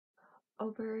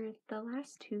Over the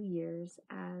last 2 years,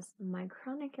 as my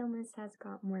chronic illness has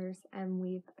gotten worse and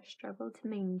we've struggled to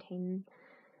maintain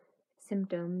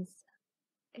symptoms,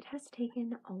 it has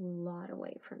taken a lot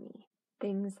away from me.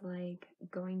 Things like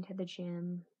going to the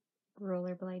gym,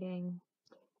 rollerblading,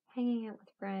 hanging out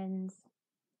with friends,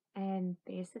 and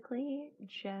basically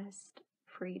just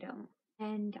freedom.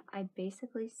 And I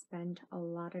basically spent a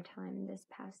lot of time this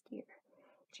past year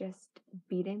just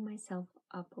beating myself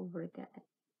up over that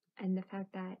and the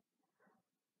fact that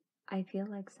I feel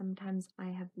like sometimes I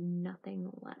have nothing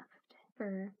left.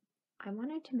 I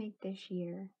wanted to make this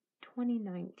year,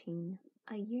 2019,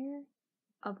 a year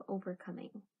of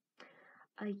overcoming,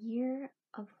 a year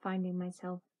of finding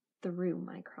myself through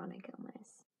my chronic illness.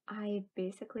 I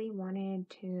basically wanted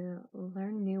to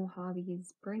learn new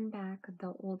hobbies, bring back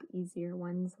the old easier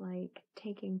ones like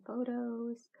taking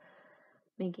photos,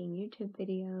 making YouTube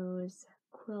videos,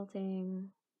 quilting,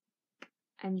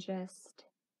 and just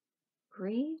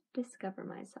rediscover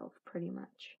myself pretty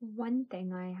much. One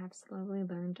thing I have slowly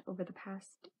learned over the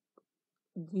past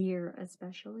year,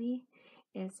 especially,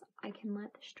 is I can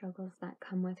let the struggles that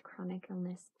come with chronic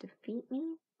illness defeat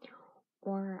me,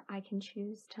 or I can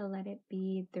choose to let it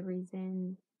be the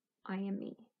reason I am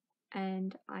me.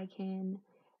 And I can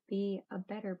be a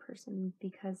better person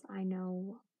because I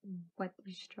know what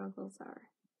these struggles are.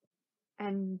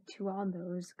 And to all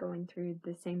those going through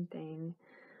the same thing,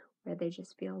 where they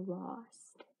just feel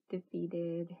lost,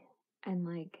 defeated, and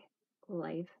like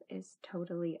life is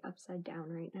totally upside down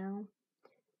right now,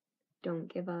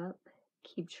 don't give up.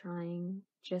 Keep trying.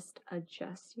 Just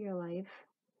adjust your life.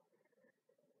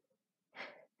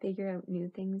 Figure out new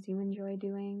things you enjoy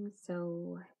doing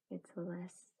so it's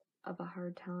less of a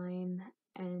hard time,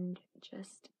 and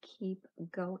just keep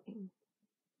going.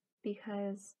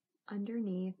 Because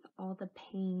underneath all the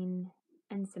pain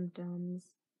and symptoms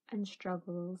and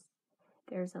struggles,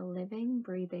 there's a living,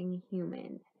 breathing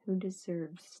human who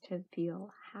deserves to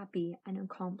feel happy and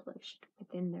accomplished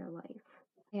within their life.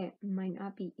 It might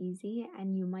not be easy,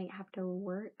 and you might have to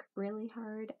work really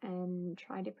hard and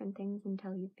try different things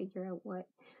until you figure out what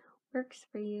works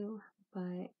for you,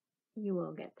 but you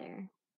will get there.